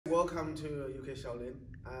welcome to UK Shaolin,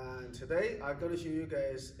 and today I'm going to show you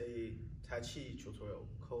guys a Tai Chi tutorial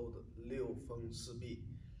called Liu Feng Si Bi,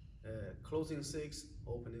 closing 6,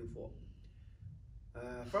 opening 4.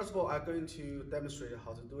 First of all, I'm going to demonstrate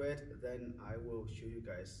how to do it, then I will show you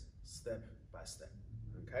guys step by step.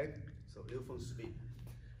 Okay, so Liu Feng Si Bi.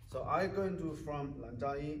 So I'm going to do from Lan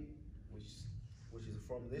Zhang Yi, which is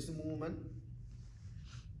from this movement.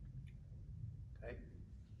 Okay.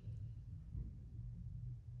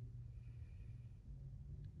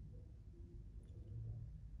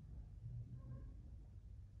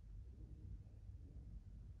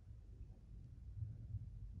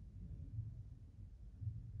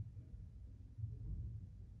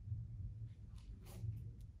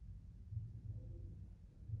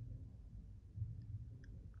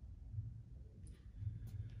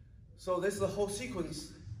 So this is the whole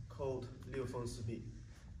sequence called Liu Feng Si Bi.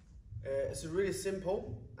 It's really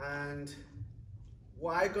simple, and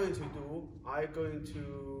what I'm going to do, I'm going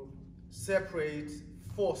to separate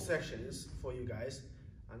 4 sections for you guys,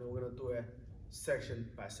 and we're going to do it section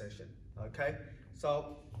by section. Okay,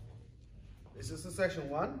 so this is the section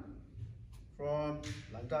 1 from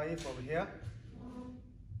Lan Zhang Yi, from here.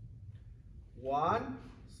 1,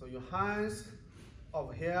 so your hands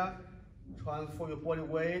over here. Transfer your body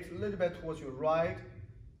weight a little bit towards your right,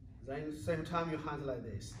 then at the same time your hands like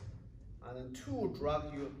this. And then 2,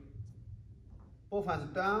 drag your both hands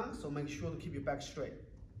down, so make sure to keep your back straight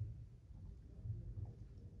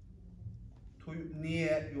to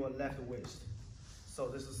near your left waist. So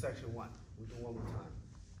this is section 1. We'll do one more time.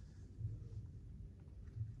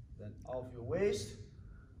 Then off your waist,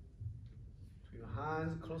 to your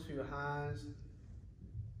hands, close to your hands.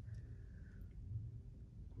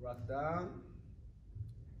 Rock down.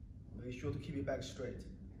 Make sure to keep your back straight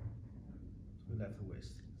to your left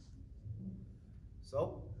waist.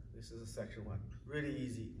 So this is section 1. Really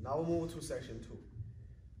easy. Now we'll move to section 2.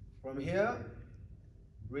 From here,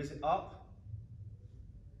 raise it up.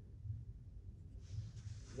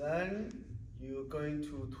 Then you're going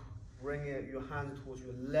to bring your hand towards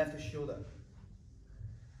your left shoulder.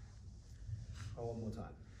 One more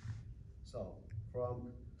time. So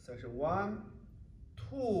from section 1,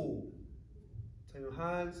 2, turn your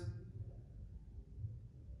hands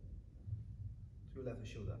to your left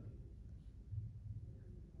shoulder.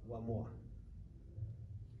 One more.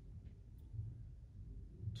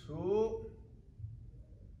 2,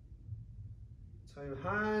 turn your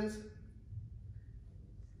hands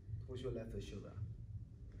towards your left shoulder.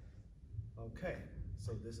 Okay,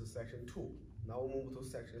 so this is section 2. Now we'll move to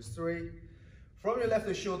section 3. From your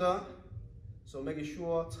left shoulder, so making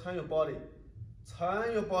sure turn your body.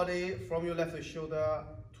 Turn your body from your left shoulder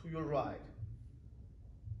to your right.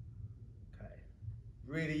 Okay,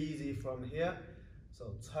 really easy from here.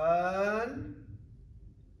 So turn,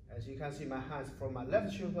 as you can see my hands from my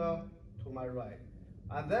left shoulder to my right.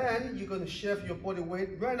 And then you're going to shift your body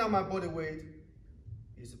weight. Right now my body weight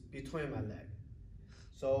is between my legs.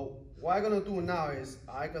 So what I'm going to do now is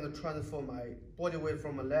I'm going to transfer my body weight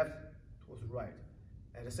from my left towards right.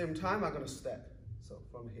 At the same time I'm going to step. So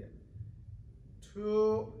from here.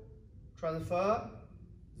 2, transfer,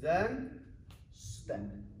 then step.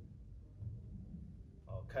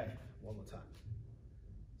 Okay, one more time.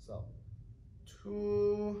 So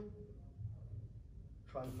 2,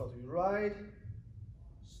 transfer to your right,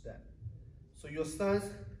 step. So your stance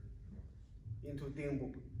into Ding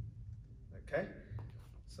Bu. Okay,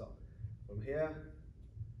 so from here,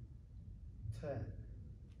 10.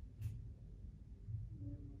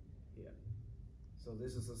 Here. So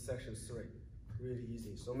this is a section 3. Really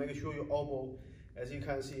easy. So make sure your elbow, as you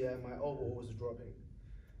can see, my elbow was dropping.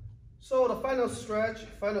 So the final stretch,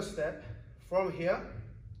 final step, from here,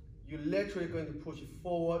 you're literally going to push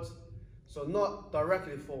forward. So not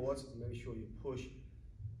directly forwards, make sure you push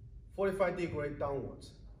 45 degrees downwards.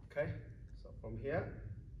 Okay? So from here,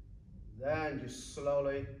 then you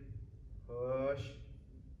slowly push.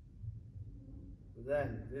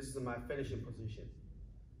 Then this is my finishing position.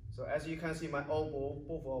 So as you can see, my elbow,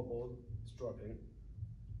 both elbows, is dropping.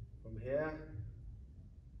 From here,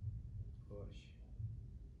 push.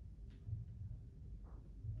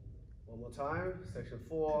 One more time, section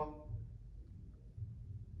 4.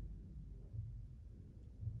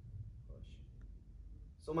 Push.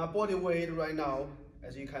 So my body weight right now,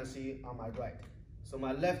 as you can see, on my right. So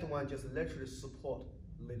my left one just literally support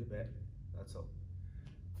a little bit, that's all.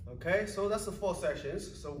 Okay, so that's the 4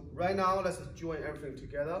 sections. So right now, let's join everything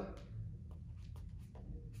together.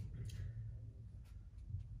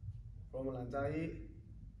 From Lan Zhang Yi,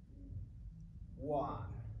 1.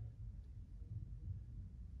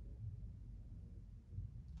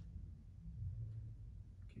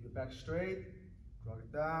 Keep your back straight, drag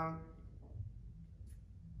it down.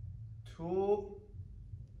 2,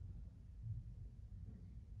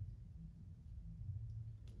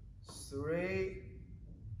 3,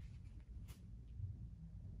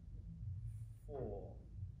 4.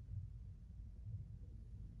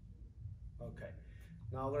 Okay,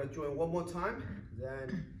 now we're gonna join one more time,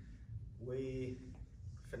 then we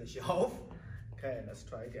finish it off. Okay, let's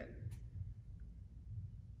try again.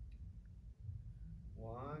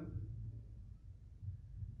 1,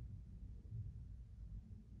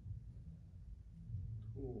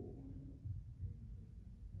 2,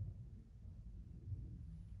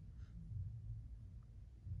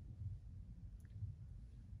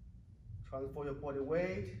 transfer your body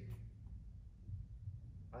weight,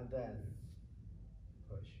 and then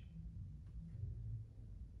push.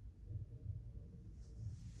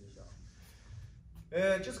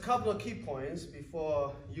 Just a couple of key points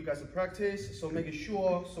before you guys practice. So make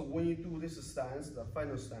sure, so when you do this stance, the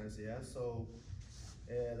final stance, yeah, so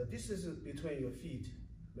the distance between your feet,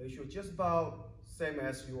 make sure just about same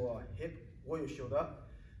as your hip or your shoulder.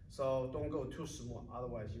 So don't go too small,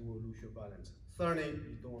 otherwise you will lose your balance. Thirdly,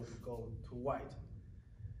 you don't want to go too wide.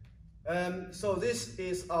 So this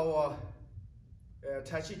is our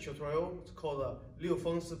Tai Chi tutorial. It's called Liu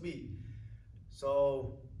Feng Si Bi.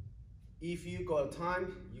 So if you got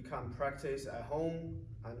time, you can practice at home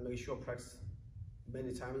and make sure practice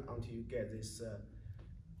many times until you get this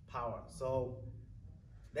power. So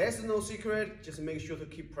there's no secret, just make sure to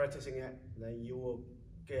keep practicing it, then you will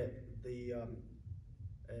get the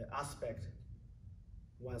aspect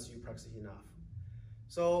once you practice enough.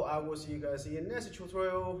 So I will see you guys in the next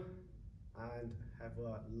tutorial and have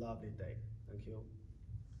a lovely day. Thank you.